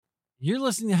You're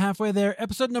listening to Halfway There,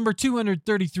 episode number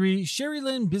 233,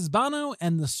 Cherrilynn, Bisbano,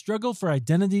 and the Struggle for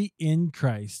Identity in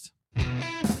Christ.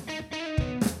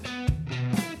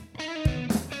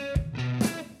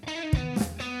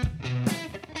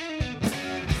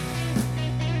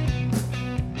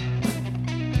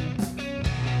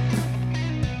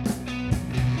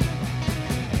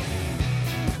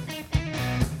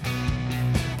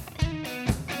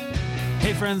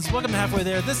 Hey friends, welcome to Halfway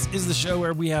There. This is the show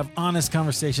where we have honest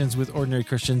conversations with ordinary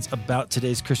Christians about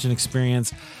today's Christian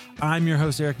experience. I'm your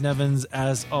host, Eric Nevins.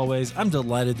 As always, I'm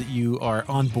delighted that you are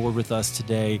on board with us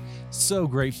today. So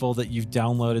grateful that you've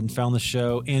downloaded and found the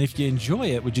show. And if you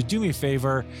enjoy it, would you do me a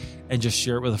favor and just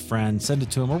share it with a friend, send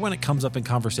it to them, or when it comes up in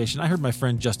conversation. I heard my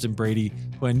friend Justin Brady,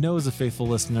 who I know is a faithful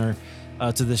listener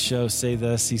to this show, say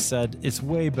this. He said, it's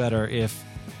way better if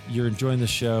you're enjoying the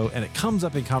show and it comes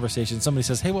up in conversation. Somebody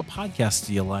says, hey, what podcast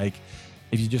do you like?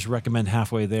 If you just recommend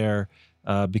Halfway There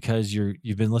because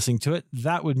you've been listening to it,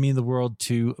 that would mean the world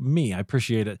to me. I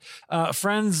appreciate it.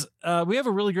 Friends, we have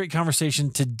a really great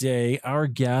conversation today. Our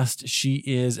guest, she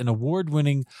is an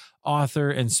award-winning author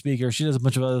and speaker. She does a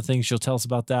bunch of other things. She'll tell us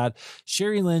about that.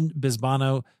 Cherrilynn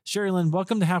Bisbano. Cherrilynn,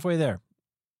 welcome to Halfway There.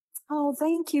 Oh,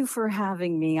 thank you for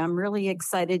having me. I'm really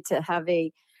excited to have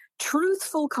a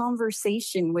truthful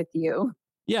conversation with you.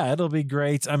 Yeah, it'll be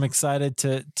great. I'm excited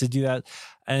to do that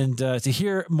and to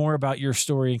hear more about your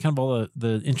story and kind of all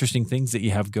the interesting things that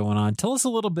you have going on. Tell us a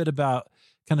little bit about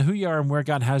kind of who you are and where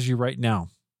God has you right now.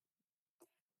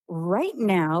 Right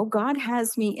now, God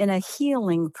has me in a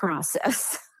healing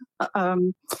process.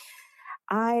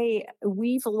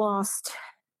 We've lost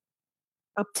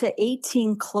up to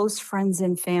 18 close friends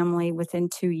and family within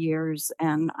 2 years,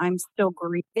 and I'm still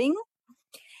grieving.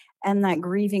 And that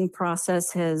grieving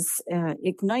process has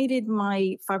ignited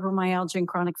my fibromyalgia and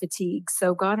chronic fatigue.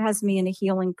 So God has me in a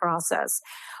healing process.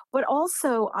 But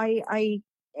also I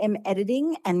am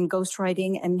editing and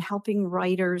ghostwriting and helping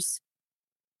writers,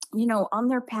 on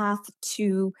their path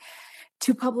to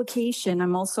publication.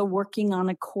 I'm also working on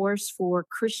a course for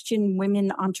Christian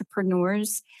women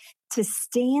entrepreneurs to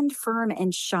stand firm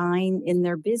and shine in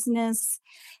their business,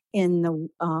 in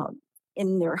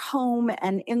their home,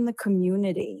 and in the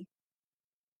community.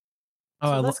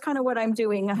 So that's kind of what I'm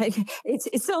doing.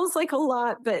 It sounds like a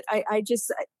lot, but I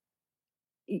just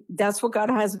that's what God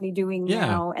has me doing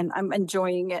now, and I'm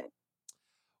enjoying it.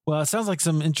 Well, it sounds like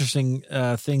some interesting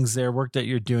things there, work that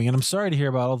you're doing. And I'm sorry to hear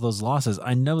about all those losses.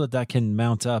 I know that can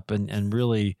mount up and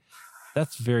really,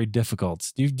 that's very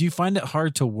difficult. Do you find it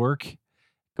hard to work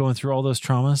going through all those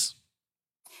traumas?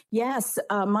 Yes.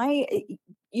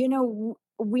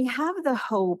 We have the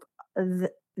hope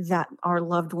that our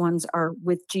loved ones are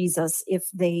with Jesus if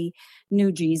they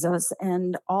knew Jesus,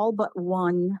 and all but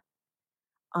one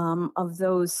of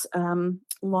those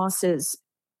losses,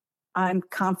 I'm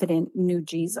confident, knew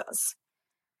Jesus.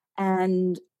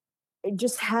 And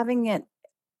just having it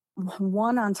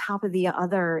one on top of the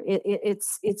other,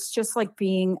 it's just like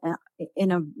being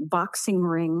in a boxing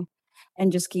ring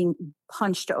and just getting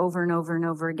punched over and over and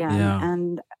over again. Yeah.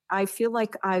 And I feel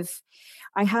like I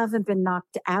haven't been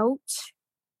knocked out,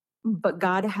 but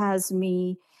God has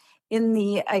me in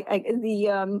the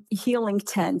healing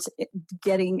tent,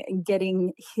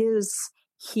 getting His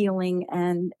healing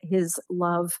and His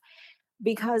love,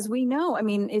 because we know,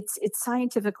 it's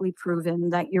scientifically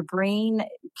proven that your brain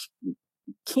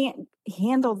can't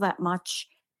handle that much,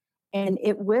 and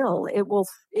it will.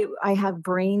 I have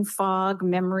brain fog,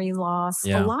 memory loss,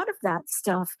 a lot of that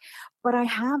stuff, but I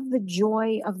have the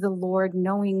joy of the Lord,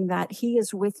 knowing that He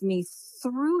is with me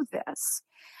through this.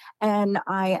 And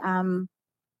I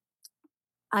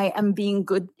am being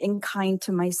good and kind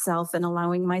to myself and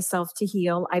allowing myself to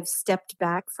heal. I've stepped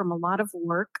back from a lot of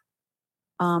work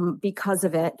because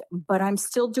of it, but I'm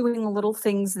still doing little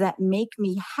things that make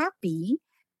me happy,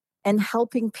 and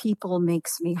helping people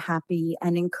makes me happy,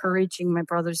 and encouraging my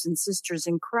brothers and sisters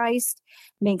in Christ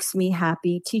makes me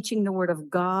happy. Teaching the Word of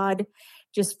God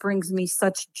just brings me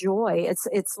such joy.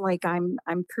 It's like I'm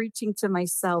preaching to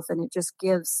myself, and it just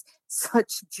gives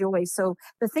such joy. So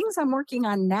the things I'm working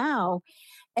on now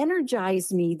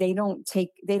energize me. They don't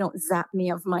zap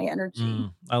me of my energy.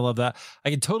 I love that. I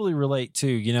can totally relate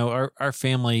too. Our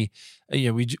family,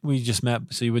 we just met,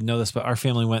 so you would know this, but our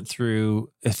family went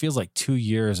through, it feels like 2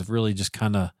 years of really just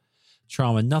kind of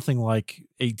trauma, nothing like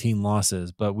 18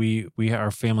 losses, but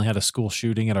our family had a school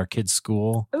shooting at our kids'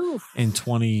 school in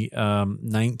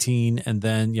 2019. And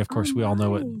then, of course, we all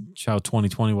know how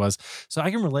 2020 was. So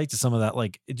I can relate to some of that,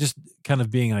 like it just kind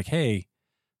of being like, hey,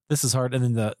 this is hard.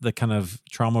 And then the kind of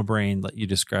trauma brain that you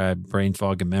described, brain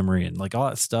fog and memory and like all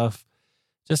that stuff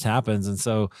just happens. And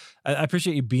so I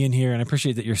appreciate you being here, and I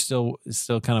appreciate that you're still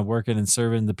kind of working and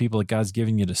serving the people that God's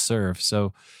giving you to serve.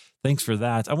 So thanks for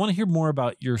that. I want to hear more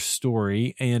about your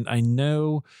story. And I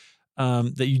know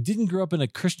that you didn't grow up in a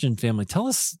Christian family. Tell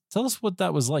us what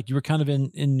that was like. You were kind of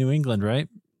in New England, right?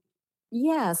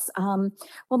 Yes.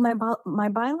 Well, my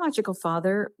biological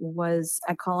father was,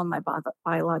 I call him my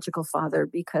biological father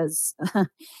because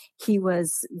he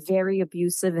was very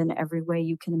abusive in every way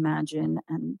you can imagine.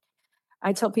 And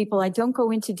I tell people I don't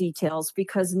go into details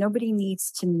because nobody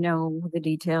needs to know the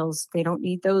details. They don't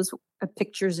need those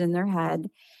pictures in their head.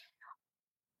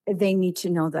 They need to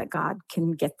know that God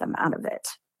can get them out of it,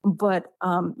 but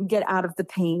get out of the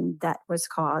pain that was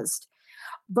caused.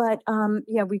 But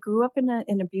yeah, we grew up in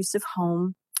an abusive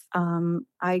home.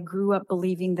 I grew up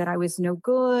believing that I was no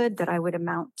good, that I would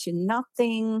amount to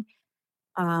nothing,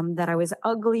 that I was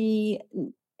ugly.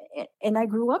 And I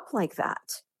grew up like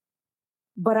that.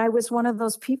 But I was one of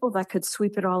those people that could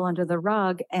sweep it all under the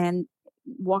rug and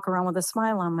walk around with a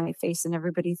smile on my face and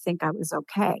everybody think I was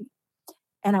okay.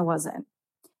 And I wasn't.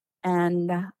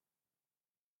 And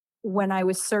when I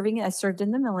was serving, I served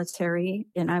in the military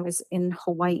and I was in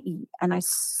Hawaii, and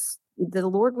the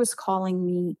Lord was calling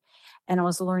me, and I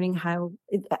was learning how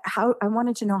I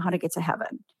wanted to know how to get to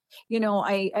heaven.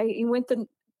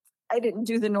 I didn't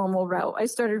do the normal route. I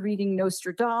started reading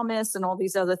Nostradamus and all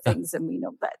these other things, and we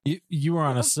know that. You were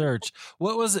on a search.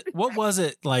 What was it? What was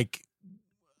it like?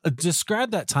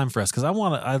 Describe that time for us,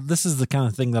 because this is the kind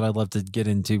of thing that I'd love to get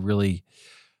into really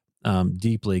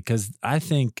deeply, because I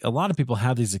think a lot of people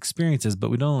have these experiences,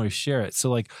 but we don't always share it. So,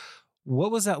 like,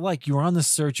 what was that like? You were on this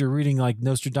search. You're reading like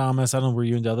Nostradamus. I don't know. Were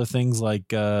you into other things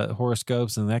like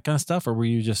horoscopes and that kind of stuff, or were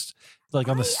you just like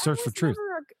on the search for truth?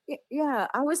 Yeah,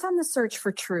 I was on the search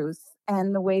for truth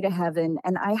and the way to heaven.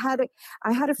 And I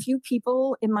had a few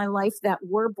people in my life that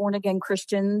were born again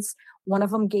Christians. One of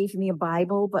them gave me a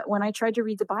Bible, but when I tried to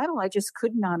read the Bible, I just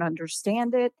could not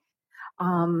understand it.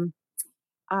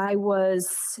 I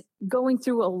was going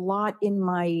through a lot in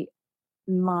my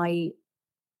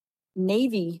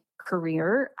Navy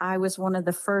career. I was one of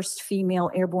the first female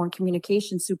airborne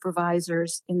communication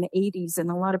supervisors in the 80s. And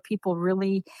a lot of people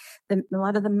a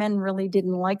lot of the men really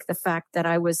didn't like the fact that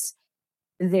I was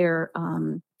their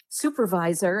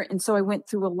supervisor. And so I went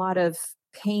through a lot of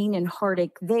pain and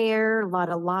heartache there, a lot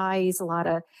of lies, a lot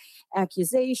of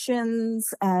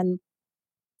accusations, and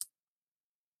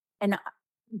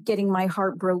getting my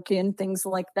heart broken, things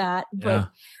like that. But Yeah.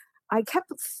 I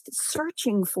kept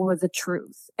searching for the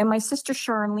truth. And my sister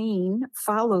Cherrilynn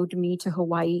followed me to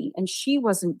Hawaii, and she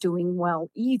wasn't doing well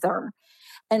either.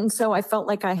 And so I felt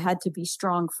like I had to be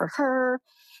strong for her.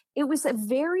 It was a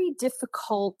very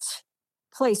difficult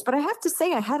place, but I have to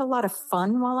say I had a lot of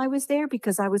fun while I was there,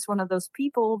 because I was one of those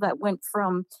people that went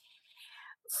from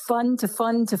fun to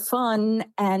fun to fun,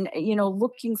 and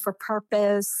looking for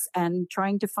purpose and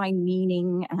trying to find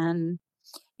meaning. And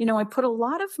I put a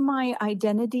lot of my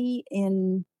identity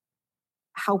in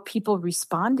how people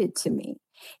responded to me,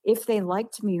 if they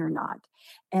liked me or not.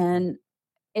 And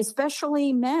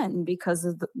especially men, because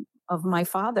of my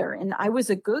father. And I was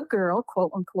a good girl,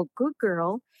 quote unquote good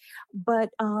girl, but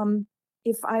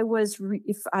if I was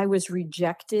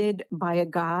rejected by a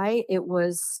guy, it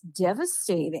was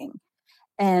devastating.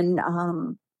 And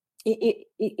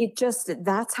it just,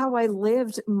 that's how I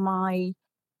lived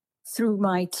through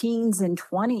my teens and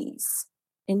 20s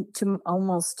into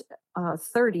almost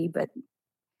 30. But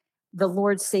the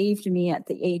Lord saved me at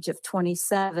the age of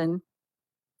 27.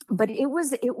 But it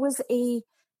was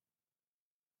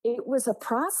a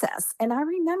process. And I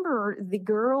remember the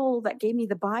girl that gave me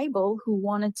the Bible, who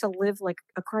wanted to live like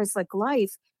a Christ-like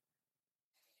life.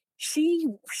 She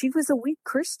was a weak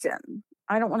Christian.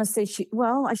 I don't want to say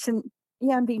I shouldn't,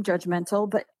 yeah, I'm being judgmental,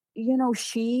 but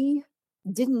she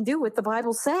didn't do what the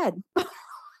Bible said.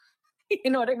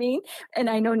 You know what I mean? And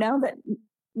I know now that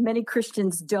many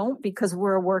Christians don't, because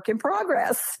we're a work in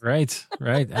progress. Right.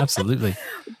 Absolutely.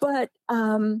 But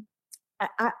and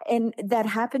that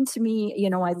happened to me.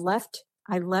 I left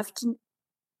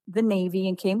the Navy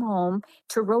and came home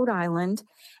to Rhode Island,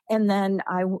 and then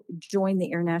I joined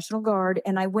the Air National Guard,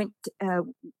 and I went.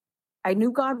 I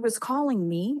knew God was calling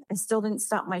me. I still didn't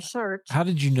stop my search. How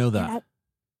did you know that?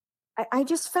 I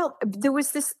just felt there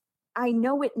was this. I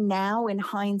know it now in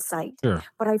hindsight, Sure.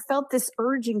 but I felt this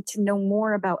urging to know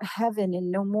more about heaven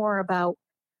and know more about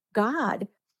God.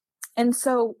 And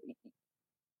so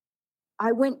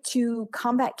I went to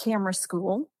combat camera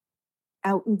school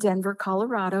out in Denver,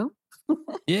 Colorado.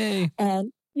 Yay.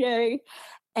 And yay.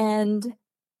 And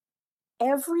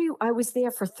I was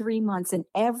there for 3 months, and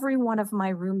every one of my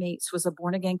roommates was a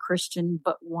born again Christian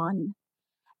but one.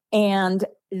 And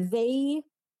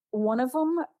one of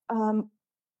them,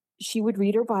 she would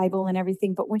read her Bible and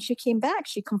everything, but when she came back,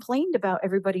 she complained about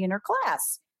everybody in her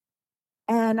class.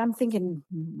 And I'm thinking,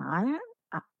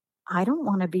 I don't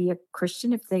want to be a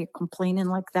Christian if they're complaining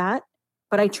like that.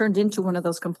 But I turned into one of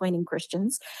those complaining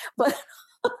Christians. But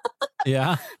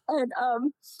Yeah.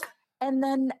 and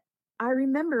then I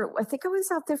remember, I think I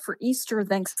was out there for Easter or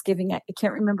Thanksgiving. I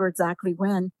can't remember exactly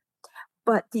when.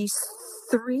 But these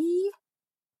 3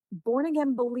 born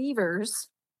again believers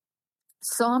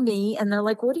saw me and they're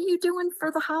like, "What are you doing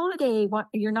for the holiday? What,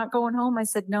 you're not going home?" I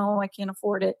said, "No, I can't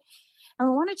afford it."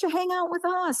 "And why don't you hang out with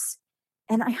us?"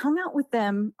 And I hung out with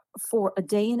them for a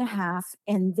day and a half,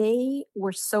 and they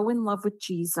were so in love with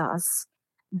Jesus.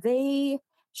 They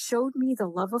showed me the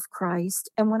love of Christ.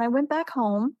 And when I went back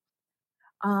home,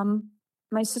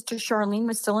 my sister Cherrilynn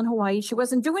was still in Hawaii. She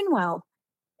wasn't doing well.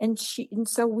 And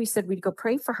so we said we'd go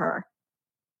pray for her.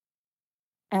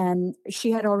 And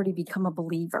she had already become a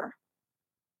believer.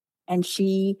 And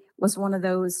she was one of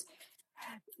those,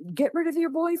 get rid of your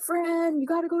boyfriend, you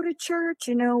got to go to church,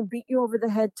 beat you over the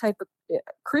head type of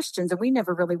Christians. And we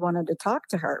never really wanted to talk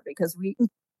to her because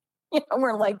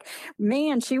we're like,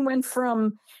 man, she went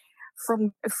from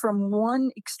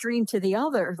one extreme to the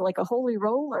other, like a holy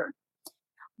roller.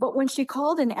 But when she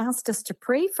called and asked us to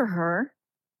pray for her,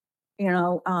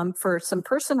 for some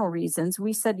personal reasons,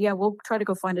 we said, yeah, we'll try to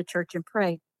go find a church and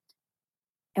pray.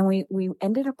 And we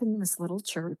ended up in this little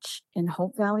church in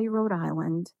Hope Valley, Rhode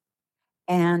Island.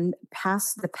 And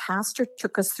the pastor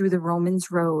took us through the Romans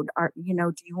Road. Do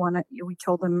you want to, we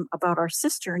told him about our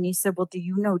sister. And he said, well, do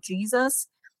you know Jesus?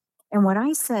 And what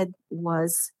I said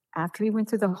was, after he went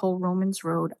through the whole Romans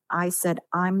Road, I said,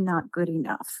 I'm not good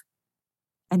enough.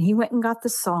 And he went and got the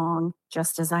song,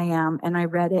 Just As I Am. And I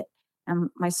read it.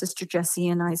 And my sister Jessie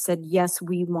and I said, yes,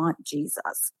 we want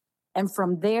Jesus. And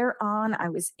from there on, I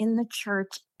was in the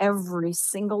church every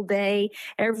single day,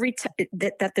 every time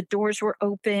that the doors were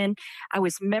open. I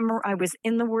was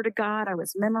in the Word of God. I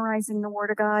was memorizing the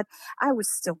Word of God. I was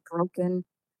still broken.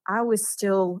 I was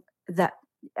still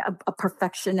a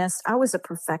perfectionist. I was a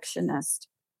perfectionist.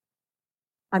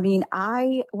 I mean,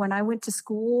 when I went to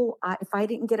school, if I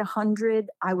didn't get 100,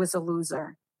 I was a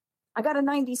loser. I got a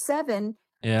 97.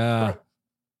 Yeah. But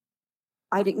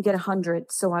I didn't get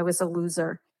 100, so I was a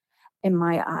loser in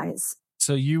my eyes.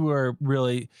 So you were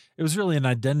it was really an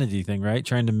identity thing, right?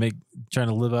 Trying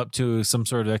to live up to some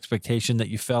sort of expectation that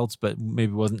you felt, but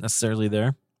maybe wasn't necessarily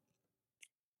there.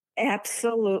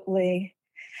 Absolutely.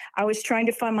 I was trying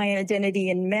to find my identity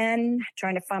in men,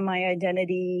 trying to find my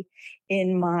identity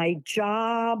in my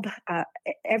job,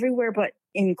 everywhere but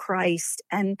in Christ.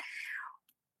 And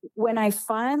when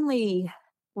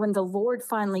the Lord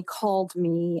finally called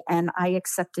me and I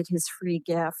accepted his free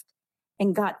gift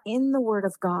and got in the Word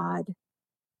of God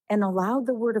and allowed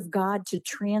the Word of God to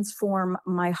transform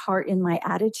my heart and my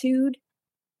attitude,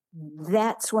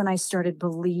 that's when I started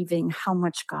believing how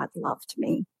much God loved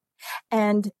me.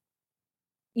 And,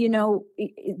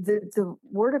 the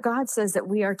Word of God says that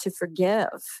we are to forgive.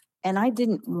 And I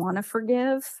didn't want to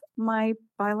forgive my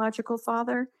biological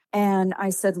father. And I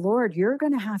said, Lord, you're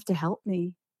going to have to help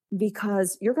me,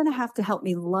 because you're going to have to help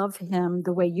me love him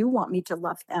the way you want me to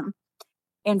love him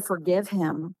and forgive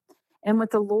him. And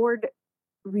what the Lord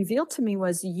revealed to me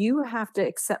was, you have to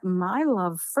accept my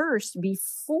love first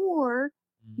before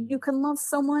you can love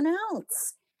someone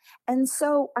else. And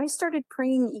so I started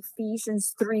praying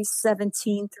Ephesians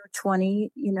 3:17 through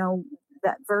 20,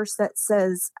 that verse that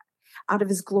says, out of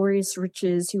his glorious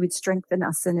riches, he would strengthen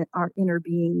us in our inner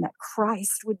being, that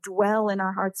Christ would dwell in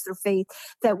our hearts through faith,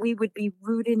 that we would be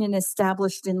rooted and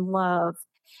established in love.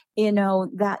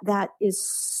 That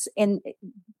is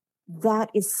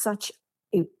such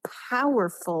a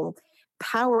powerful,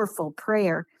 powerful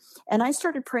prayer. And I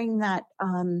started praying that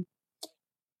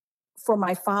for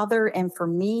my father and for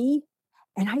me.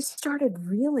 And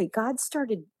God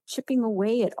started chipping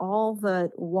away at all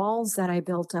the walls that I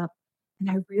built up.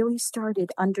 And I really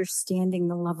started understanding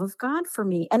the love of God for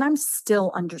me. And I'm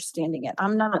still understanding it.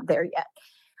 I'm not there yet.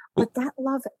 But that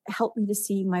love helped me to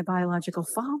see my biological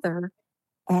father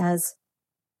as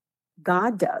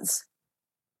God does.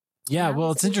 Yeah,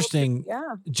 well, it's interesting.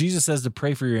 Jesus says to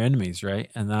pray for your enemies, right?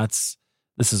 And this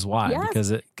is why,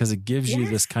 because it gives you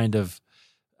this kind of,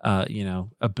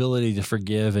 ability to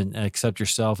forgive and accept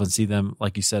yourself and see them,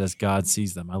 like you said, as God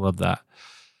sees them. I love that.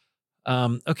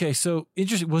 Okay. So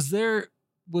interesting. Was there,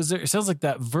 it sounds like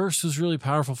that verse was really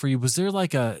powerful for you. Was there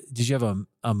did you have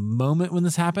a moment when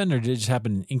this happened, or did it just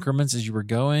happen in increments as you were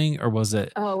going, or was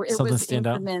it something stand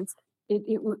out?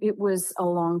 It was a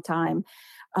long time.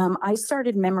 I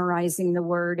started memorizing the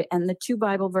word, and the two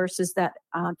Bible verses that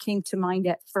came to mind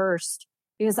at first,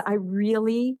 because I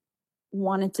really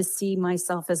wanted to see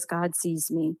myself as God sees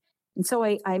me. And so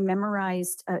I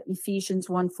memorized Ephesians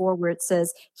 1:4, where it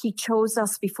says, He chose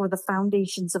us before the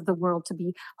foundations of the world to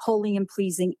be holy and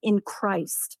pleasing in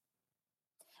Christ.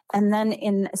 And then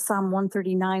in Psalm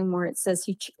 139, where it says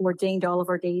He ordained all of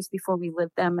our days before we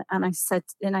lived them. And I said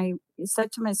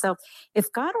to myself,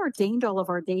 if God ordained all of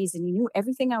our days and He knew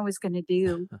everything I was going to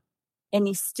do, and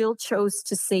He still chose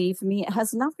to save me, it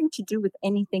has nothing to do with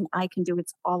anything I can do.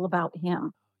 It's all about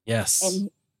Him. Yes.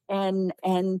 And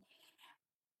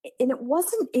it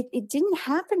wasn't, it didn't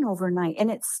happen overnight, and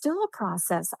it's still a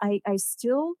process. I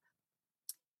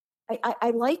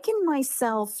liken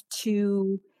myself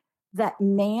to that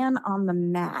man on the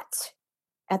mat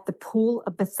at the pool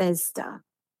of Bethesda.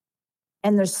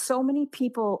 And there's so many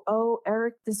people. Oh,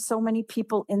 Eric, there's so many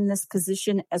people in this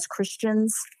position as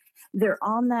Christians. They're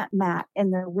on that mat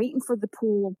and they're waiting for the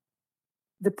pool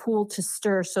to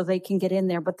stir so they can get in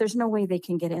there, but there's no way they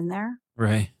can get in there.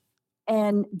 Right.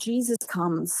 And Jesus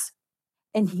comes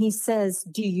and He says,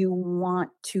 do you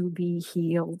want to be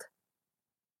healed?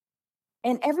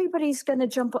 And everybody's going to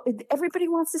jump. Everybody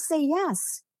wants to say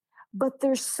yes, but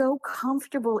they're so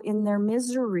comfortable in their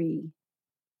misery.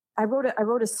 I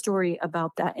wrote a story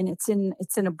about that, and it's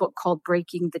in a book called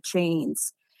Breaking the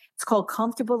Chains. It's called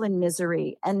Comfortable in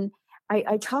Misery. And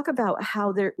I talk about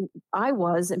how I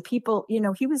was, and people,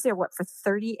 he was there, for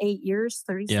 38 years,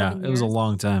 37 years? Yeah, it was a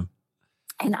long time.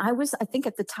 And I think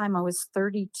at the time I was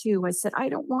 32. I said, I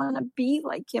don't want to be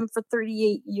like him for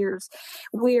 38 years,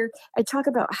 where I talk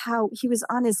about how he was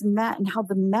on his mat and how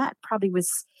the mat probably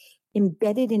was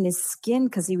embedded in his skin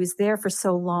because he was there for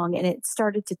so long. And it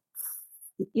started to,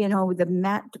 the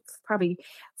mat probably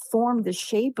formed the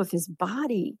shape of his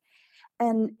body.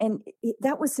 And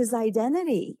that was his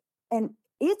identity. And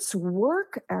it's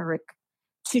work, Eric,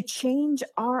 to change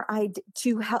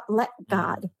let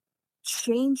God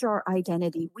change our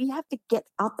identity. We have to get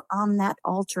up on that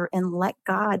altar and let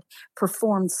God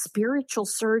perform spiritual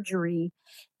surgery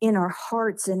in our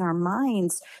hearts, in our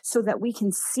minds, so that we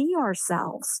can see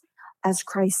ourselves as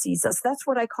Christ sees us. That's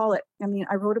what I call it. I mean,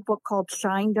 I wrote a book called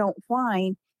Shine, Don't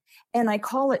Whine, and I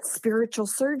call it spiritual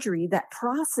surgery, that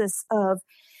process of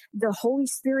the Holy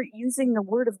Spirit using the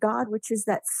Word of God, which is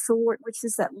that sword, which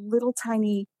is that little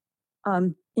tiny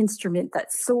instrument,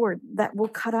 that sword that will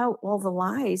cut out all the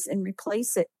lies and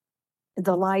replace it,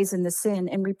 the lies and the sin,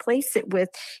 and replace it with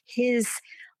His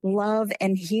love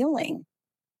and healing.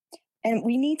 And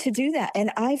we need to do that.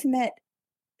 And I've met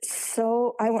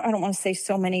I don't want to say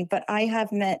so many, but I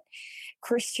have met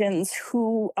Christians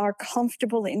who are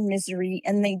comfortable in misery,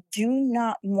 and they do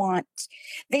not want,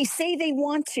 they say they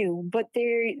want to, but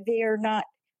they are not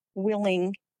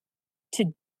willing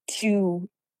to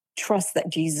trust that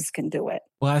Jesus can do it.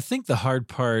 Well, I think the hard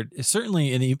part,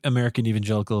 certainly in American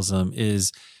evangelicalism,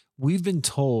 is we've been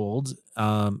told,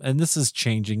 and this is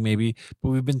changing maybe, but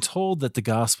we've been told that the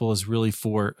gospel is really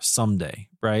for someday,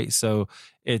 right? So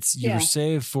it's you're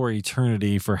saved for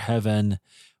eternity, for heaven,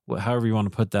 however you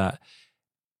want to put that.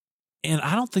 And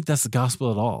I don't think that's the gospel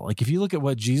at all. Like if you look at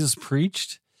what Jesus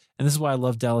preached, and this is why I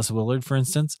love Dallas Willard, for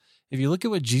instance, if you look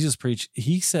at what Jesus preached,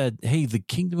 he said, hey, the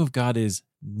kingdom of God is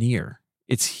near.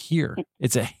 It's here.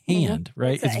 It's a hand,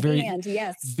 right? It's very hand,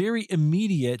 yes. Very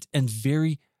immediate and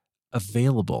very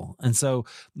available. And so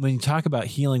when you talk about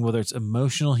healing, whether it's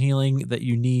emotional healing that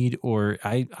you need, or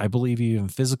I believe even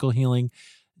physical healing,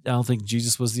 I don't think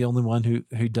Jesus was the only one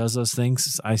who does those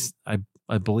things.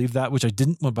 I believe that, which I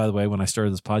didn't, by the way, when I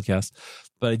started this podcast,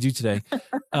 but I do today,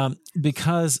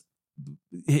 because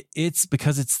it's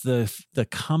the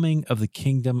coming of the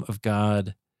kingdom of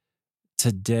God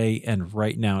today and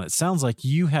right now. And it sounds like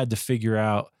you had to figure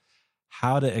out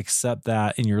how to accept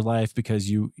that in your life, because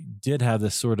you did have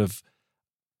this sort of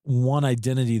one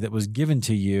identity that was given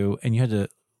to you, and you had to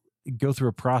go through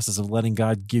a process of letting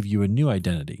God give you a new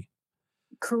identity.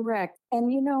 Correct. And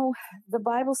the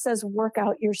Bible says, work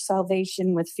out your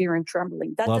salvation with fear and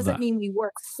trembling. That doesn't mean we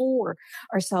work for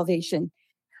our salvation.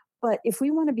 But if we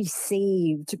want to be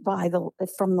saved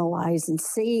from the lies and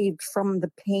saved from the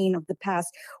pain of the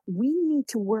past, we need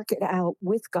to work it out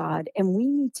with God, and we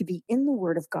need to be in the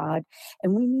Word of God,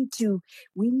 and we need to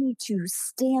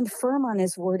stand firm on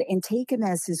His Word and take Him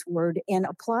as His Word and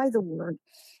apply the Word.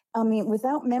 I mean,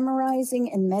 without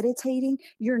memorizing and meditating,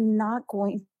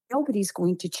 nobody's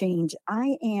going to change.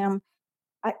 I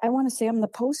want to say I'm the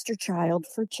poster child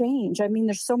for change. I mean,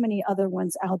 there's so many other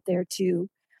ones out there too.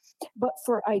 But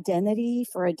for identity,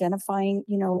 for identifying,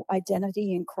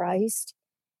 identity in Christ,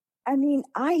 I mean,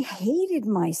 I hated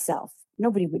myself.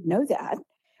 Nobody would know that.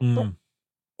 But Mm,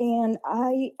 and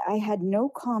I had no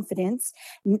confidence.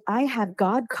 I have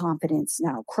God confidence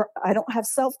now. I don't have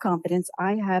self confidence.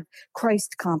 I have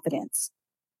Christ confidence.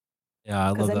 yeah, I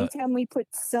Because love that. anytime we put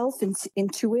self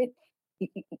into it,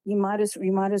 you might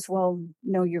as well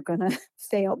know you're going to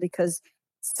fail, because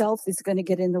self is going to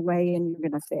get in the way and you're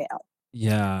going to fail.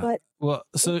 Yeah. But Well,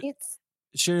 so it's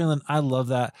Cherrilynn, I love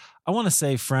that. I want to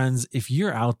say, friends, if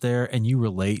you're out there and you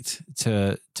relate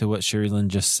to what Cherrilynn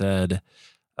just said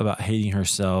about hating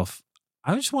herself,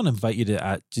 I just want to invite you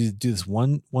to do this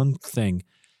one thing.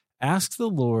 Ask the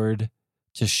Lord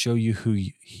to show you who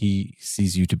He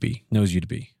sees you to be, knows you to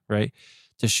be, right?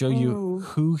 To show you mm,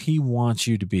 who He wants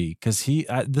you to be, because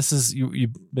this is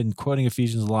you've been quoting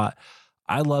Ephesians a lot.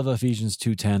 I love Ephesians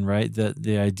 2:10, right?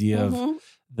 The idea of hmm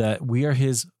that we are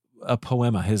His a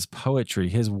poema, His poetry,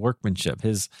 His workmanship,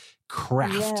 His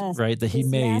craft, yes, right? That He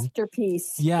his made,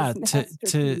 masterpiece, yeah, his to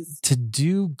masterpiece. to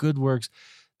do good works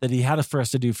that He had for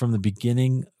us to do from the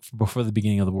beginning, before the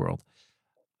beginning of the world.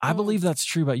 I Mm, believe that's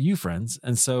true about you, friends.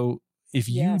 And so if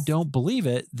you yes. don't believe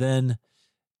it, then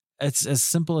it's as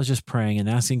simple as just praying and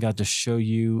asking God to show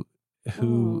you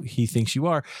who Mm. He thinks you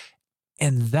are.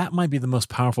 And that might be the most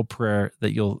powerful prayer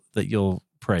that you'll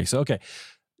pray. So okay,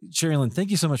 Cherrilynn, thank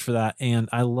you so much for that. And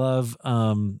I love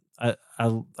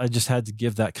I just had to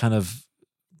give that kind of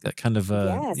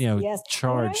Yes, yes.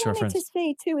 What I charge to our wanted to friends.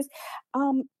 say too is,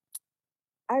 um,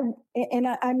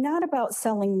 I'm not about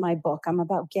selling my book. I'm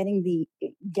about getting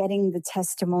the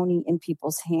testimony in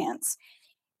people's hands.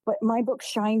 But my book,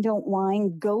 Shine Don't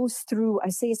Whine, goes through. I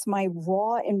say it's my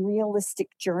raw and realistic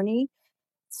journey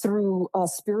through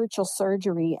spiritual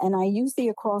surgery, and I use the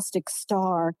acrostic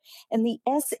STAR. And the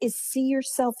S is see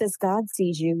yourself as God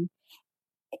sees you,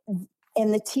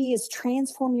 and the T is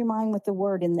transform your mind with the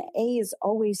word, and the A is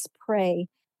always pray,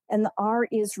 and the R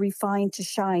is refine to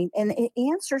shine, and it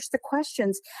answers the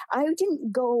questions. I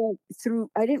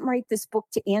didn't write this book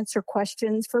to answer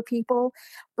questions for people,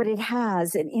 but it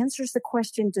answers the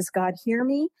question, does God hear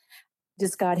me?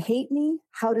 Does God hate me?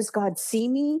 How does God see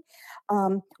me?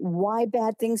 Why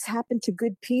bad things happen to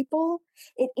good people?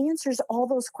 It answers all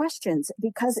those questions,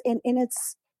 because and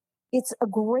it's a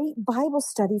great Bible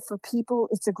study for people.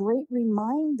 It's a great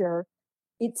reminder.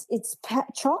 It's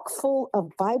chock full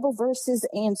of Bible verses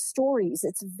and stories.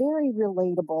 It's very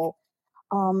relatable.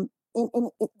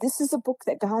 This is a book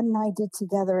that God and I did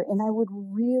together, and I would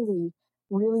really,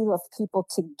 really love people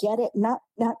to get it. Not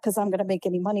because I'm going to make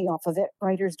any money off of it.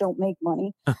 Writers don't make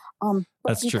money, but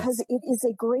That's true. because it is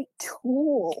a great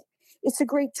tool. It's a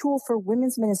great tool for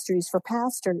women's ministries, for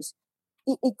pastors.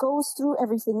 It goes through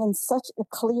everything in such a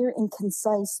clear and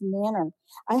concise manner.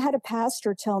 I had a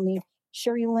pastor tell me,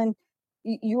 Sherry Lynn,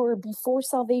 you are before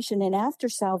salvation and after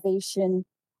salvation.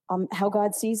 How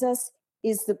God sees us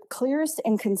is the clearest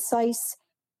and concise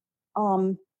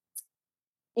um,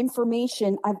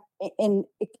 information and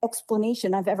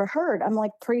explanation I've ever heard. I'm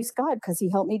like, praise God, because He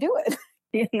helped me do it.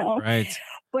 you know, Right.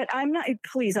 but I'm not.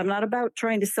 Please, I'm not about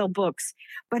trying to sell books,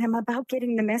 but I'm about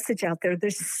getting the message out there.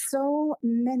 There's so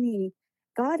many.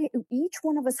 God, each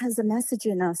one of us has a message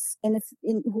in us, and if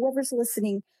whoever's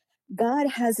listening, God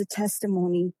has a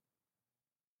testimony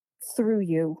through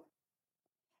you.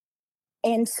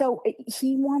 And so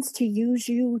He wants to use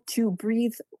you to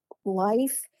breathe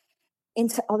life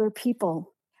into other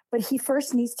people. But He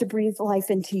first needs to breathe life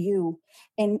into you.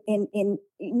 And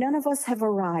none of us have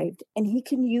arrived. And He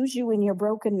can use you in your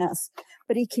brokenness,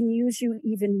 but He can use you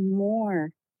even more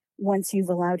once you've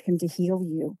allowed Him to heal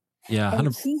you. Yeah, And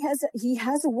 100. he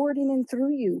has a word in and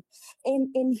through you. And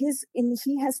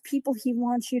He has people He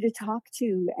wants you to talk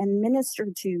to and minister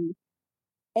to.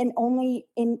 And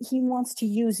He wants to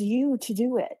use you to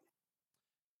do it.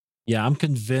 Yeah, I'm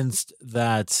convinced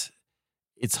that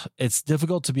it's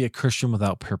difficult to be a Christian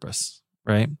without purpose,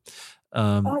 right?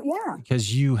 Oh yeah.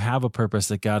 Because you have a purpose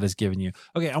that God has given you.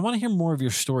 Okay, I want to hear more of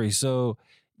your story. So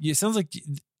it sounds like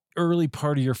the early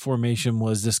part of your formation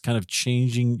was this kind of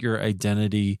changing your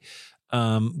identity.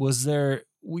 Was there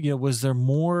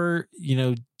more,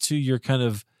 to your kind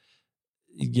of,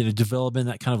 development,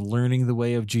 that kind of learning the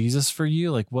way of Jesus for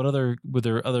you? Like were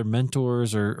there other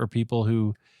mentors or people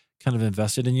who kind of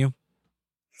invested in you?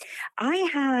 I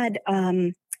had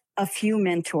a few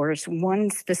mentors. One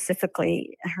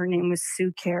specifically, her name was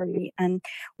Sue Carey, and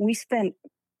we spent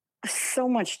so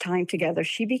much time together.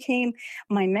 She became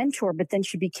my mentor, but then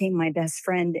she became my best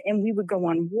friend. And we would go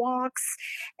on walks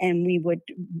and we would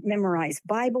memorize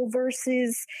Bible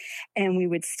verses and we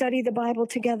would study the Bible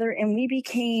together. And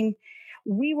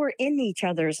we were in each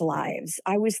other's lives.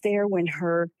 I was there when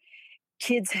her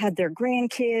kids had their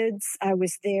grandkids. I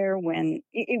was there when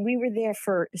we were there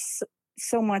for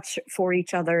so much for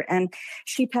each other. And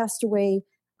she passed away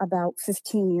about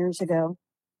 15 years ago.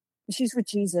 She's with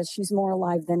Jesus. She's more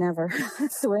alive than ever.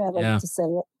 That's the way I like Yeah. to say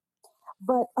it.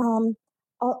 But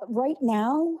right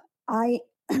now,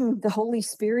 the Holy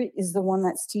Spirit is the one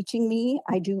that's teaching me.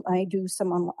 I do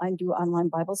online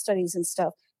Bible studies and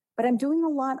stuff, but I'm doing a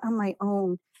lot on my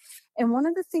own. And one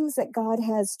of the things that God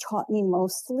has taught me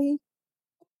mostly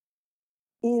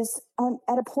is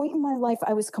at a point in my life,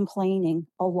 I was complaining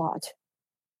a lot.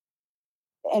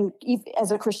 And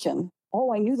as a Christian,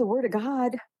 I knew the word of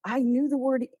God. I knew the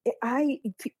word.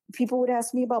 People would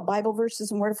ask me about Bible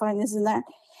verses and where to find this and that,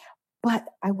 but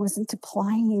I wasn't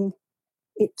applying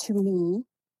it to me.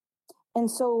 And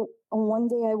so one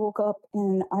day I woke up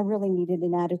and I really needed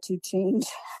an attitude change.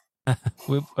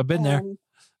 I've been there.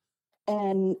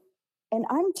 And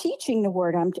I'm teaching the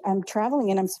word. I'm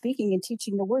traveling and I'm speaking and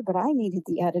teaching the word, but I needed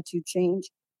the attitude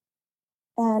change.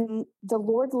 And the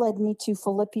Lord led me to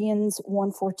Philippians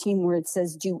 1:14, where it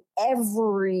says, do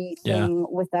everything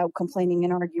without complaining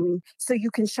and arguing, so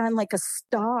you can shine like a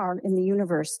star in the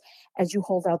universe as you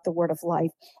hold out the word of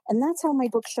life. And that's how my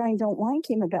book, Shine, Don't Whine,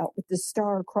 came about, with the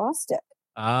star across it.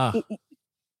 Because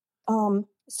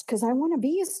I want to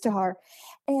be a star.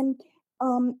 And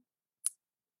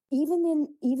even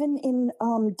in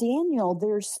Daniel,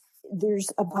 there's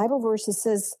a Bible verse that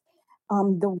says,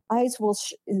 the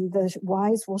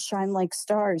wise will shine like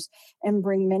stars and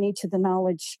bring many to the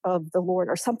knowledge of the Lord,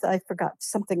 or something. I forgot,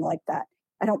 something like that.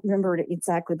 I don't remember it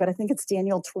exactly, but I think it's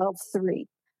Daniel 12:3.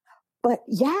 But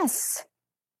yes,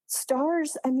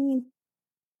 stars. I mean,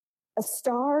 a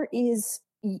star is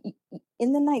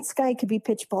in the night sky, could be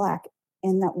pitch black,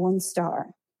 and that one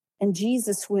star. And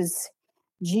Jesus was.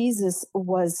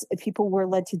 People were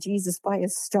led to Jesus by a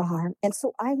star. And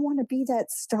so I want to be that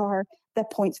star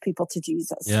that points people to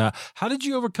Jesus. Yeah. How did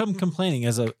you overcome complaining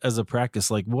as a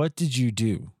practice? Like, what did you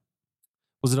do?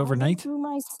 Was it overnight? I went through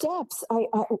my steps.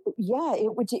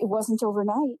 It wasn't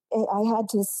overnight.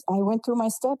 I went through my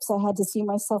steps. I had to see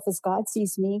myself as God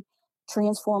sees me,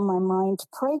 transform my mind,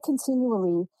 pray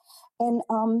continually, and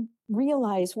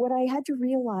realize what I had to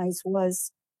realize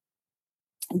was,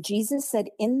 Jesus said,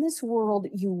 in this world,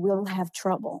 you will have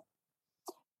trouble.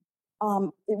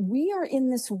 We are in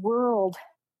this world.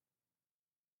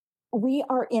 We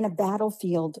are in a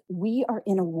battlefield. We are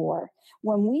in a war.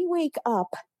 When we wake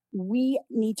up, we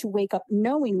need to wake up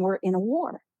knowing we're in a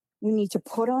war. We need to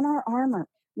put on our armor.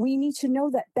 We need to know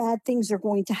that bad things are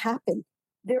going to happen.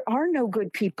 There are no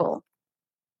good people.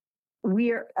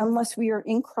 Unless we are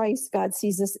in Christ, God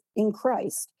sees us in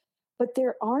Christ. But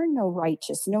there are no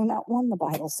righteous, no, not one, the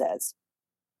Bible says.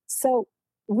 So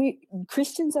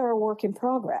Christians are a work in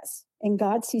progress, and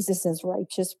God sees us as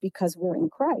righteous because we're in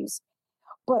Christ.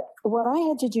 But what I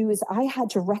had to do is I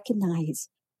had to recognize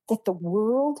that the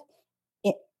world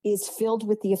is filled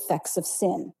with the effects of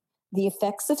sin. The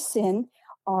effects of sin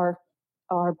are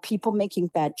people making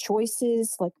bad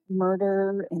choices like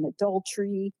murder and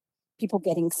adultery, people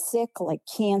getting sick like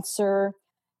cancer.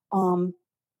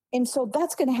 And so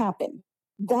that's going to happen.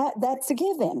 That's a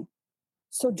given.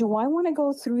 So do I want to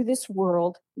go through this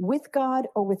world with God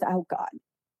or without God?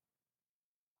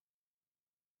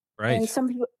 Right.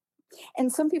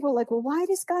 And some people are like, well, why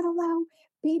does God allow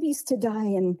babies to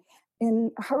die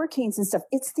and hurricanes and stuff?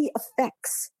 It's the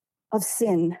effects of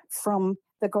sin from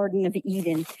the Garden of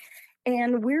Eden.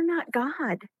 And we're not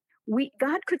God.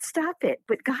 God could stop it,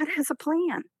 but God has a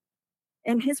plan.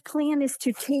 And his plan is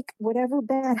to take whatever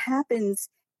bad happens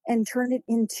and turn it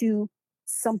into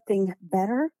something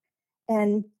better.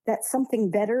 And that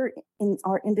something better in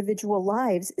our individual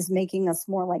lives is making us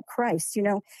more like Christ. You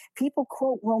know, people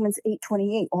quote Romans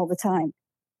 8:28 all the time,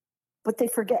 but they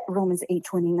forget Romans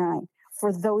 8:29.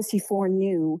 For those he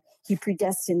foreknew, he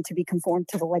predestined to be conformed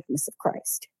to the likeness of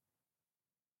Christ.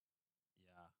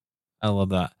 Yeah, I love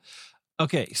that.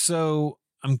 Okay, so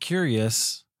I'm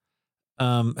curious.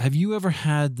 Have you ever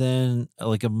had then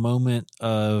like a moment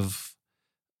of,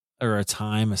 or a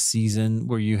time, a season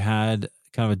where you had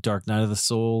kind of a dark night of the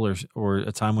soul, or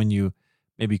a time when you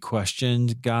maybe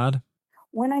questioned God?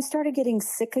 When I started getting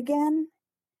sick again,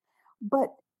 but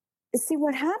see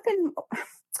what happened,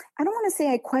 I don't want to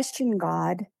say I questioned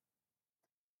God,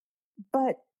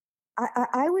 but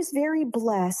I was very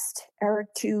blessed,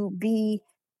 Eric, to be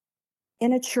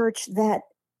in a church that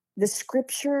the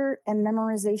scripture and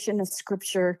memorization of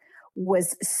scripture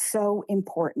was so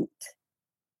important.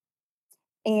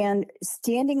 And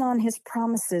standing on his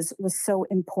promises was so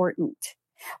important.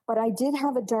 But I did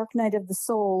have a dark night of the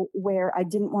soul where I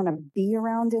didn't want to be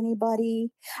around anybody.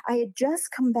 I had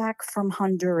just come back from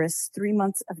Honduras, 3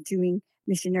 months of doing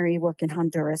missionary work in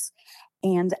Honduras,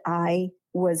 and I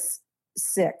was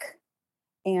sick.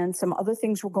 And some other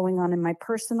things were going on in my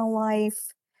personal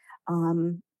life.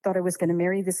 Thought I was going to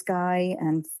marry this guy,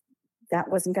 and that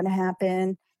wasn't going to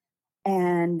happen.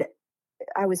 And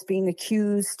I was being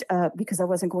accused because I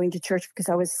wasn't going to church because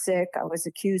I was sick. I was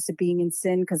accused of being in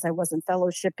sin because I wasn't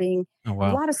fellowshipping. Oh, A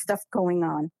wow. lot of stuff going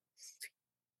on.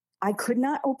 I could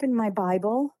not open my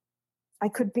Bible. I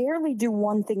could barely do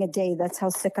one thing a day. That's how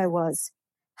sick I was.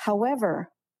 However,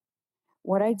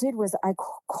 what I did was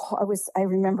I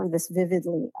remember this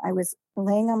vividly. I was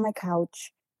laying on my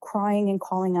couch, crying and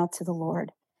calling out to the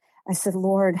Lord. I said,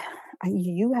 Lord,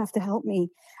 you have to help me.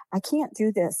 I can't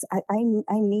do this. I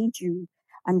need you.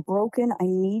 I'm broken. I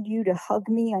need you to hug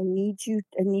me. I need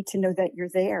to know that you're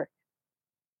there.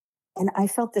 And I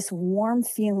felt this warm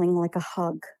feeling like a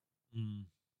hug. Mm.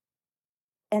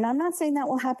 And I'm not saying that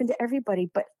will happen to everybody,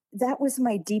 but that was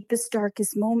my deepest,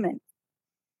 darkest moment.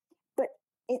 But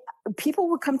people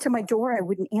would come to my door. I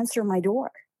wouldn't answer my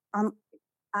door.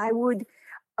 I would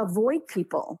avoid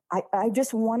people. I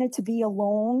just wanted to be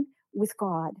alone with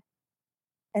God.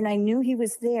 And I knew he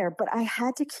was there, but I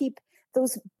had to keep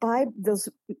those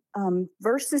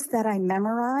verses that I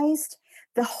memorized.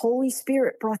 The Holy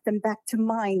Spirit brought them back to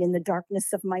mind in the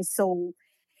darkness of my soul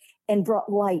and brought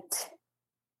light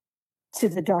to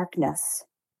the darkness.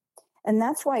 And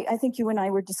that's why I think you and I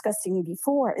were discussing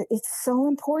before. It's so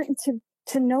important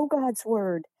to know God's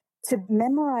word, to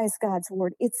memorize God's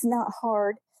word. It's not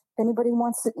hard. If anybody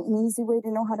wants an easy way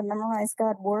to know how to memorize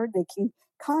God's word, they can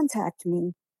contact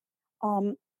me.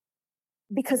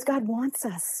 Because God wants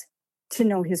us to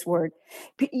know his word.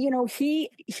 You know, he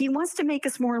wants to make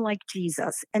us more like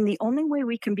Jesus. And the only way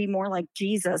we can be more like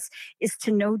Jesus is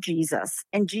to know Jesus.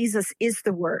 And Jesus is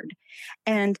the word.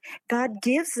 And God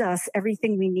gives us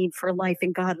everything we need for life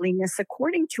and godliness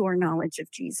according to our knowledge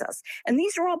of Jesus. And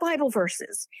these are all Bible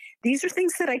verses. These are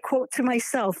things that I quote to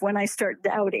myself when I start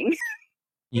doubting.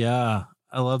 Yeah,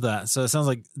 I love that. So it sounds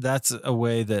like that's a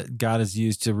way that God has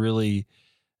used to really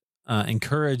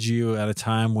encourage you at a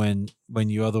time when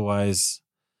you otherwise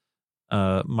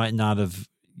might not have,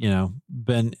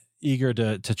 been eager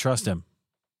to trust him.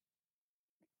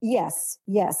 Yes.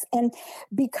 And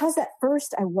because at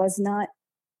first I was not,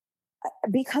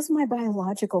 because my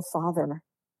biological father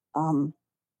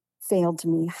failed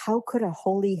me, how could a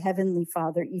holy heavenly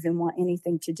father even want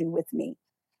anything to do with me?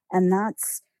 And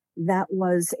that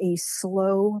was a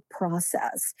slow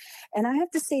process. And I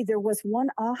have to say, there was one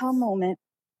aha moment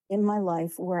in my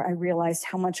life where I realized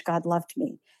how much God loved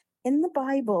me. In the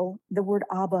Bible, the word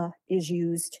Abba is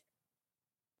used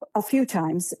a few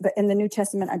times, but in the New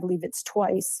Testament, I believe it's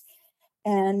twice.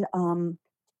 And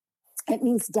it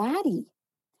means daddy.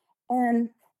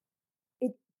 And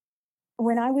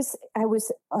when I was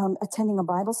attending a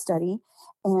Bible study,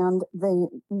 and the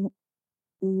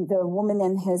woman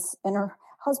and her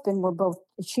husband were both.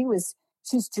 She's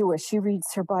Jewish. She reads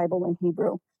her Bible in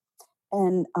Hebrew,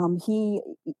 and he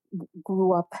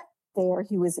grew up there.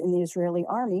 He was in the Israeli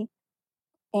army,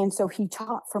 and so he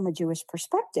taught from a Jewish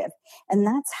perspective, and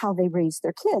that's how they raise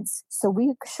their kids. So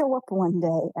we show up one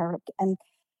day, Eric, and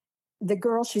the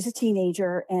girl, she's a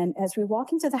teenager, and as we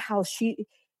walk into the house,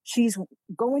 she's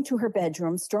going to her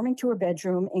bedroom, storming to her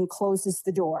bedroom, and closes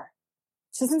the door.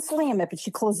 She doesn't slam it, but she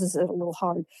closes it a little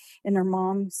hard. And her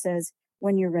mom says,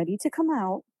 when you're ready to come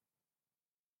out,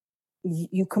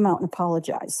 you come out and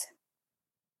apologize.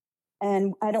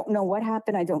 And I don't know what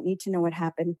happened. I don't need to know what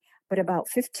happened. But about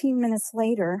 15 minutes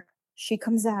later, she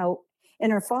comes out,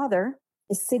 and her father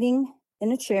is sitting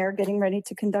in a chair getting ready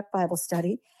to conduct Bible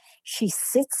study. She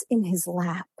sits in his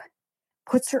lap,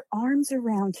 puts her arms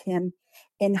around him,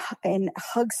 and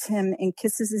hugs him and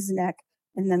kisses his neck,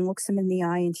 and then looks him in the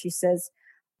eye, and she says,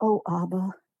 "Oh,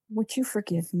 Abba, would you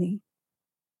forgive me?"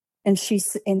 And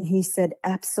he said,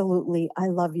 "Absolutely. I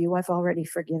love you. I've already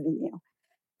forgiven you."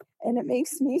 And it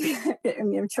makes me,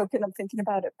 I'm choking up thinking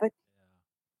about it. But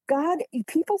God,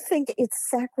 people think it's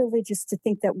sacrilegious to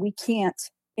think that we can't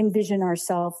envision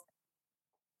ourselves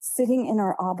sitting in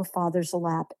our Abba Father's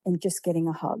lap and just getting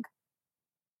a hug.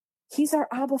 He's our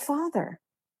Abba Father.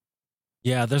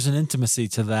 Yeah, there's an intimacy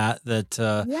to that. Yes.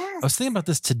 I was thinking about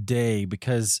this today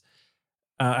because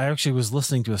I actually was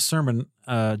listening to a sermon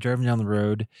driving down the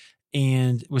road,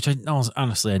 and which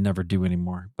honestly I never do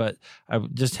anymore, but I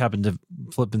just happened to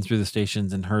flipping through the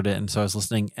stations and heard it, and so I was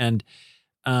listening, and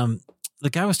the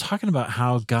guy was talking about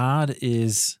how God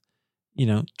is,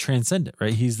 transcendent,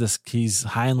 right? He's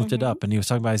high and lifted up, and he was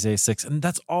talking about Isaiah 6, and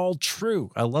that's all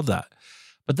true. I love that.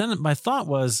 But then my thought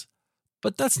was,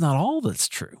 but that's not all that's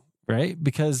true, right?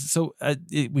 Because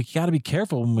we got to be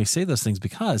careful when we say those things,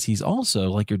 because he's also,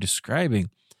 like you're describing,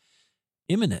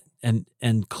 imminent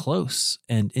and close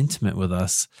and intimate with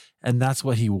us. And that's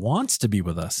what he wants to be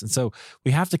with us. And so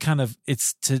we have to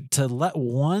it's to let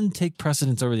one take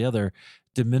precedence over the other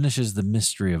diminishes the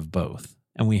mystery of both.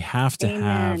 And we have to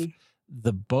have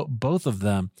the both of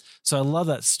them. So I love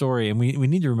that story. And we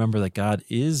need to remember that God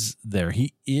is there.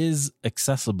 He is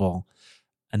accessible.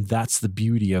 And that's the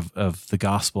beauty of the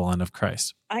gospel and of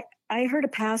Christ. I heard a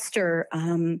pastor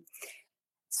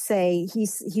say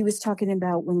he was talking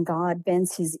about when God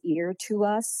bends his ear to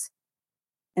us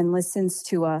and listens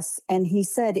to us. And he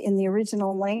said in the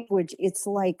original language, it's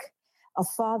like a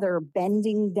father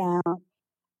bending down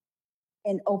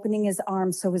and opening his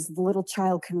arms so his little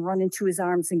child can run into his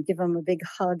arms and give him a big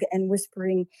hug and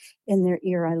whispering in their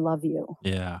ear, "I love you."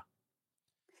 Yeah.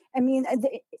 I mean,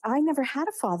 I never had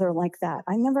a father like that.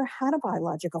 I never had a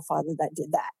biological father that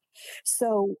did that.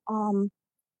 So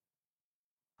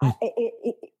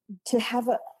to have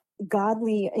a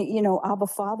godly, Abba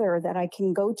Father that I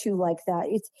can go to like that,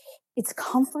 it's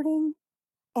comforting.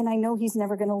 And I know he's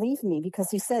never going to leave me, because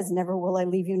he says, "Never will I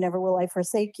leave you, never will I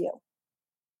forsake you."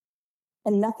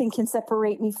 And nothing can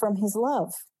separate me from his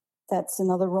love. That's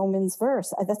another Romans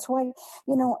verse. That's why,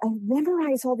 I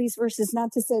memorize all these verses,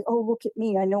 not to say, "Oh, look at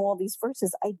me, I know all these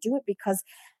verses." I do it because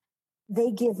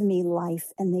they give me life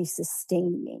and they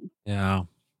sustain me. Yeah.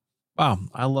 Wow.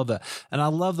 I love that. And I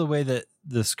love the way that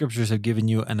the scriptures have given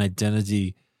you an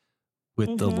identity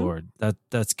with the Lord.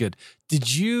 That's good.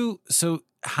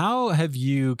 How have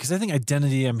you, because I think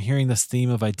identity, I'm hearing this theme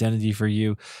of identity for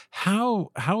you. How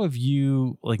have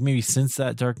you, like maybe since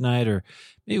that dark night, or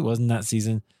maybe it wasn't that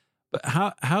season, but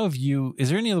how have you, is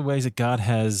there any other ways that God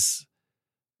has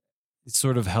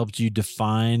sort of helped you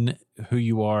define who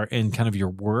you are in kind of your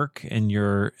work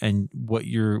and what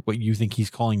you think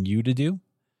he's calling you to do?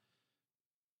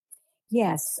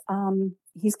 Yes.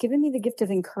 He's given me the gift of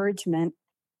encouragement.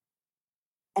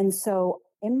 And so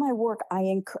in my work,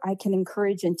 I can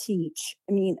encourage and teach.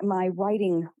 I mean, my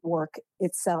writing work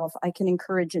itself, I can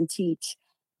encourage and teach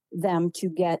them to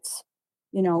get,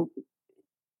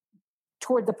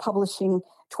 toward their publishing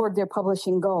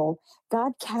goal.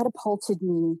 God catapulted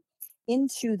me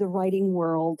into the writing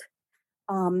world.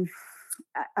 I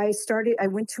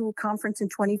went to a conference in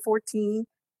 2014,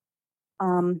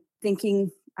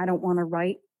 thinking I don't want to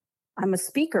write. I'm a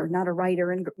speaker, not a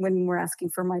writer. And when we're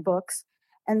asking for my books.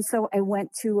 And so I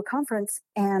went to a conference,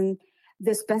 and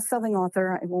this best-selling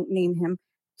author, I won't name him,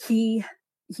 he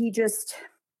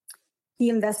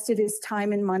invested his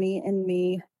time and money in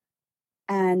me,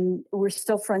 and we're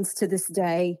still friends to this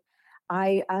day.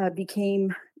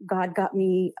 God got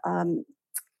me,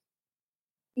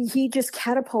 he just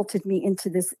catapulted me into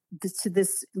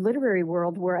this literary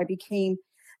world, where I became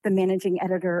the managing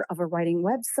editor of a writing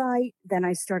website. Then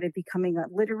I started becoming a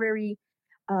literary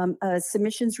a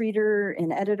submissions reader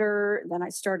and editor. Then I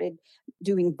started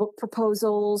doing book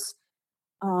proposals.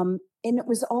 And it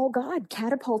was all God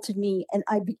catapulted me. And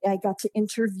I got to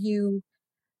interview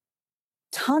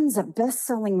tons of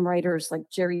best-selling writers like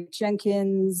Jerry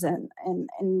Jenkins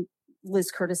and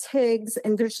Liz Curtis Higgs.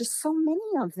 And there's just so many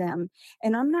of them.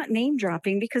 And I'm not name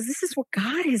dropping, because this is what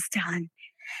God has done.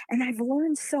 And I've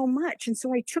learned so much. And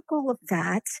so I took all of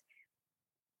that,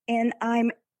 and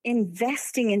I'm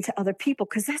investing into other people,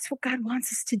 because that's what God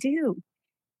wants us to do.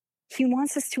 He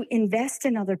wants us to invest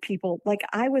in other people, like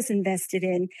I was invested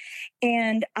in.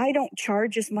 And I don't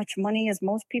charge as much money as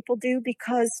most people do,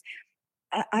 because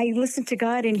I listen to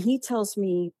God, and he tells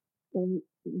me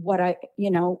what I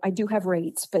do have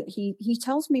rates, but he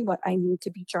tells me what I need to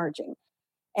be charging.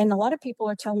 And a lot of people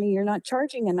are telling me, "You're not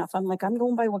charging enough." I'm like, I'm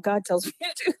going by what God tells me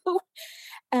to do.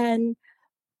 And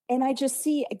I just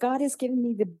see God has given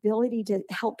me the ability to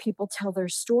help people tell their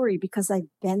story, because I've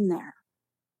been there.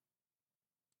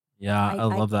 Yeah, I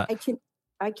love that.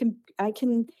 I can,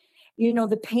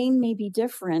 the pain may be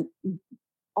different.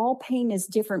 All pain is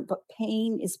different, but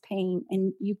pain is pain.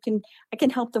 And I can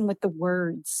help them with the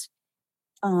words.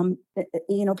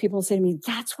 People say to me,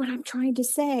 "That's what I'm trying to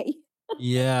say."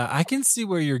 Yeah, I can see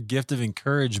where your gift of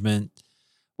encouragement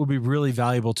will be really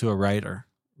valuable to a writer,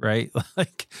 right?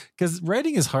 Like, because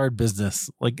writing is hard business.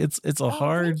 Like it's a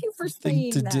hard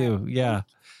thing to do. Yeah.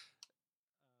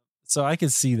 So I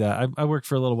could see that. I worked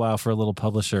for a little while for a little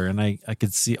publisher, and I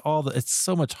could see it's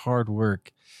so much hard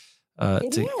work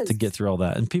to get through all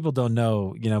that. And people don't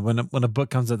know, when a book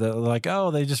comes out, they're like,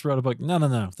 "Oh, they just wrote a book."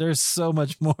 No. There's so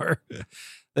much more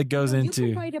that goes into.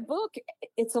 You can write a book.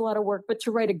 It's a lot of work, but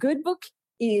to write a good book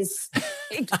is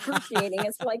excruciating.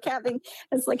 It's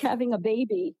like having a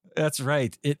baby. That's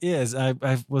right. It is. I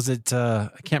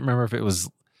can't remember if it was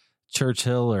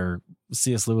Churchill or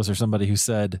C.S. Lewis or somebody who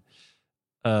said,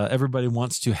 everybody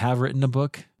wants to have written a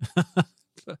book,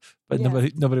 but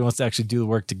nobody wants to actually do the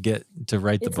work to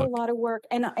write the book. It's a lot of work.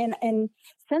 And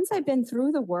since I've been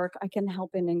through the work, I can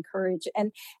help and encourage.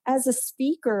 And as a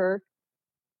speaker,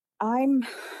 I'm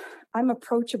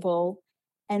approachable,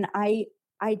 and I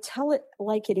tell it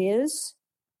like it is.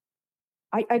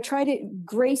 I try to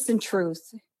grace and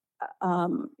truth,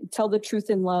 tell the truth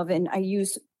in love. And I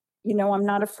use, I'm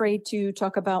not afraid to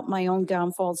talk about my own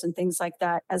downfalls and things like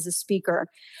that as a speaker,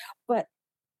 but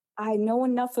I know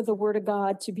enough of the Word of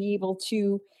God to be able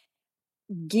to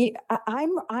I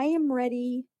am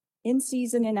ready in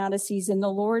season and out of season. The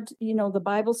Lord, the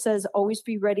Bible says, always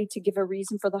be ready to give a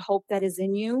reason for the hope that is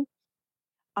in you.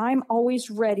 I'm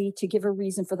always ready to give a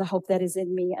reason for the hope that is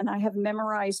in me. And I have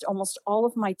memorized almost all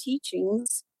of my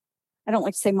teachings. I don't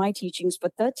like to say my teachings,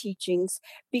 but the teachings,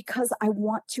 because I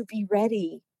want to be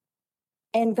ready.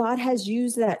 And God has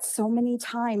used that so many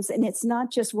times. And it's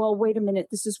not just, well, wait a minute,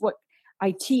 this is what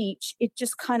I teach. It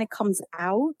just kind of comes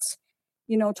out,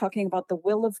 talking about the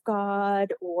will of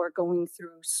God, or going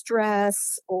through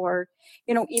stress, or,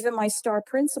 even my STAR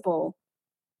principle.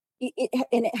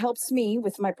 And it helps me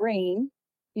with my brain,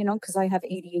 because I have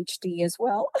ADHD as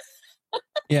well.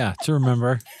 Yeah, to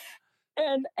remember.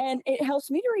 And it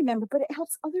helps me to remember, but it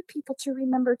helps other people to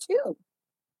remember too.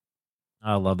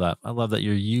 I love that. I love that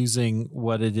you're using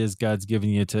what it is God's giving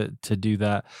you to do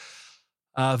that.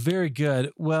 Very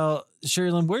good. Well,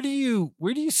 Cherrilynn, where do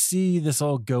you see this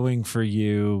all going for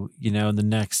you, in the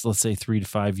next, let's say 3 to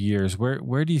 5 years?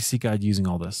 Where do you see God using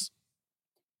all this?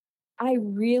 I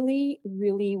really,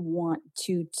 really want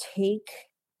to take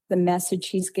the message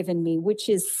he's given me, which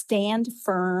is stand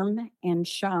firm and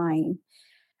shine.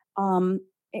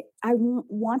 I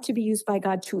want to be used by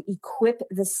God to equip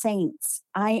the saints.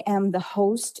 I am the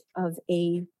host of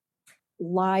a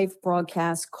live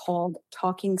broadcast called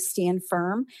Talking Stand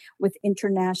Firm with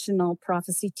international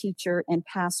prophecy teacher and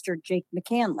pastor Jake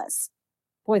McCandless.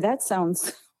 Boy, that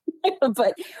sounds...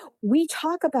 But we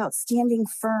talk about standing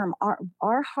firm.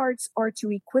 Our hearts are to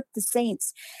equip the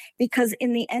saints, because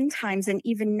in the end times, and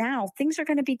even now, things are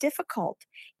going to be difficult.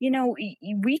 We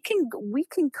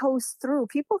can coast through.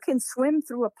 People can swim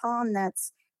through a pond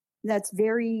that's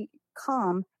very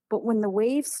calm, but when the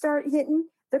waves start hitting,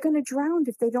 they're going to drown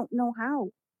if they don't know how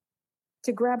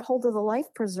to grab hold of the life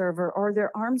preserver, or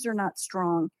their arms are not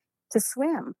strong to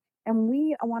swim. And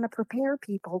we want to prepare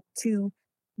people to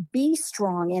be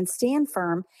strong and stand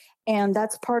firm. And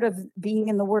that's part of being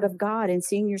in the Word of God and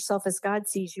seeing yourself as God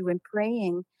sees you, and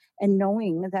praying and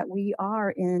knowing that we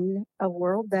are in a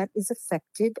world that is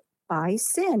affected by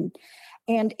sin.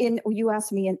 And you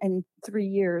asked me in 3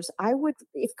 years, I would,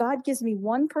 if God gives me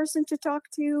one person to talk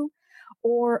to,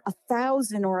 or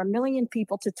 1,000 or 1,000,000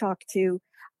 people to talk to,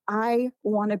 I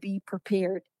want to be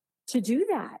prepared to do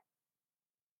that.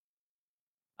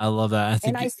 I love that.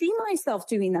 I see myself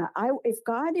doing that. If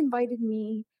God invited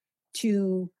me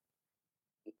to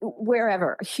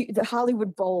wherever, the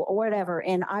Hollywood Bowl or whatever,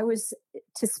 and I was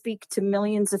to speak to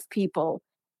millions of people,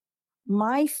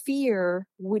 my fear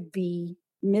would be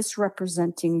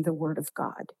misrepresenting the Word of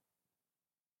God.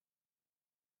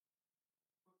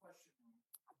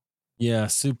 Yeah,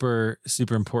 super,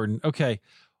 super important. Okay.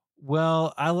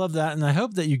 Well, I love that, and I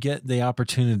hope that you get the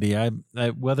opportunity.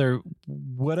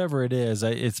 Whatever it is,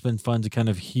 it's been fun to kind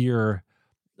of hear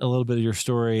a little bit of your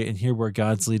story and hear where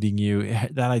God's leading you.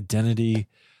 That identity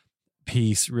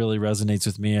piece really resonates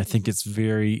with me. I think it's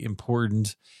very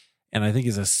important, and I think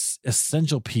is a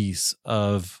essential piece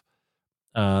of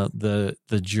the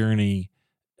journey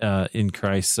in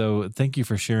Christ. So thank you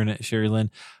for sharing it,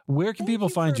 Cherrilynn. Where can people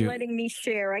find you? Letting me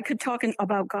share. I could talk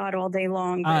about God all day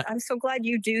long, but I'm so glad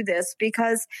you do this,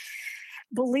 because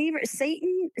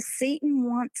Satan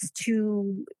wants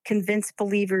to convince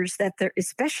believers that they're,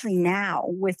 especially now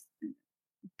with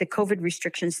the COVID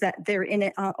restrictions, that they're in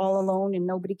it all alone and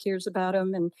nobody cares about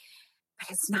them. But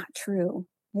it's not true.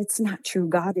 It's not true.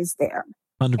 God is there.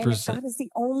 100%. And if God is the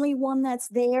only one that's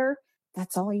there,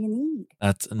 that's all you need.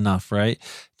 That's enough, right?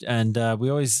 And we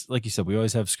always, like you said, we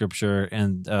always have scripture,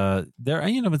 and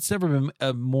it's never been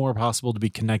more possible to be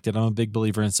connected. I'm a big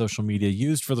believer in social media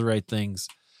used for the right things.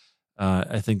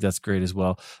 I think that's great as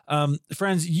well.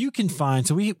 Friends, you can find,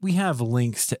 so we have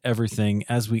links to everything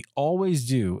as we always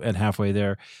do at Halfway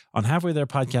There on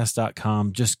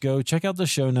halfwaytherepodcast.com. Just go check out the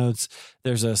show notes.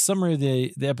 There's a summary of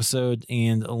the episode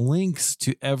and links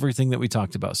to everything that we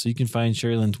talked about. So you can find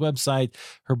Cherrilynn's website,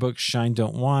 her book, Shine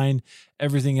Don't Whine,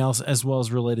 everything else, as well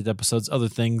as related episodes, other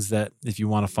things that if you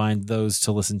want to find those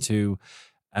to listen to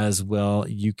as well,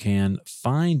 you can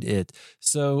find it.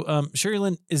 So,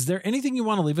 Cherrilynn, is there anything you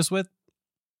want to leave us with?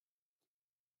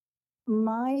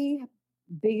 My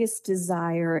biggest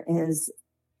desire is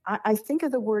I think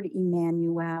of the word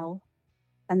Emmanuel,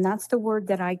 and that's the word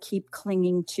that I keep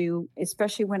clinging to,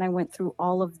 especially when I went through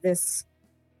all of this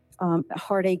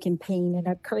heartache and pain, and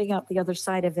I'm coming out the other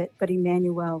side of it. But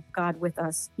Emmanuel, God with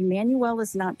us. Emmanuel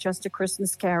is not just a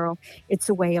Christmas carol. It's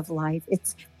a way of life.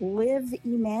 It's live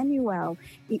Emmanuel.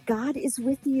 God is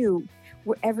with you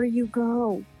wherever you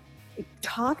go.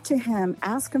 Talk to him.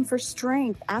 Ask him for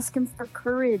strength. Ask him for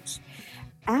courage.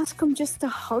 Ask him just to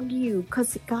hug you,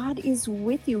 because God is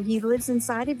with you. He lives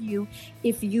inside of you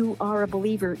if you are a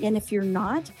believer. And if you're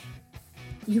not,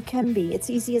 you can be.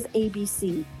 It's easy as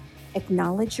ABC.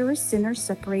 Acknowledge you're a sinner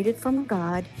separated from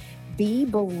God. B,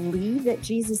 believe that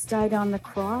Jesus died on the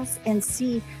cross. And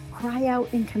C, cry out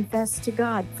and confess to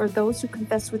God. For those who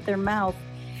confess with their mouth.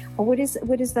 What is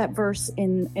that verse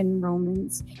in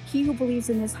Romans? He who believes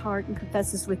in his heart and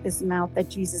confesses with his mouth that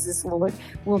Jesus is Lord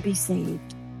will be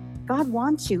saved. God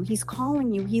wants you. He's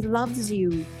calling you. He loves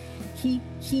you. He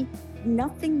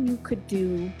nothing you could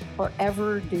do or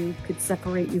ever do could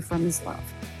separate you from his love.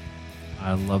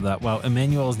 I love that. Wow.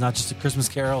 Emmanuel is not just a Christmas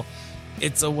carol.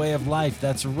 It's a way of life.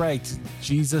 That's right.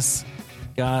 Jesus,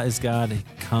 God is God.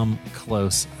 Come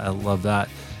close. I love that.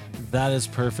 That is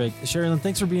perfect. Cherrilynn,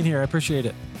 thanks for being here. I appreciate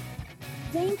it.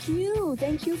 Thank you.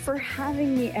 Thank you for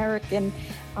having me, Eric. And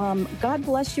God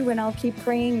bless you. And I'll keep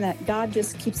praying that God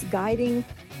just keeps guiding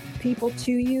people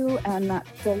to you, and that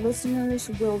the listeners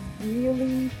will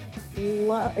really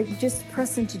just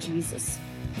press into Jesus.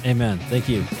 Amen. Thank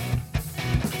you.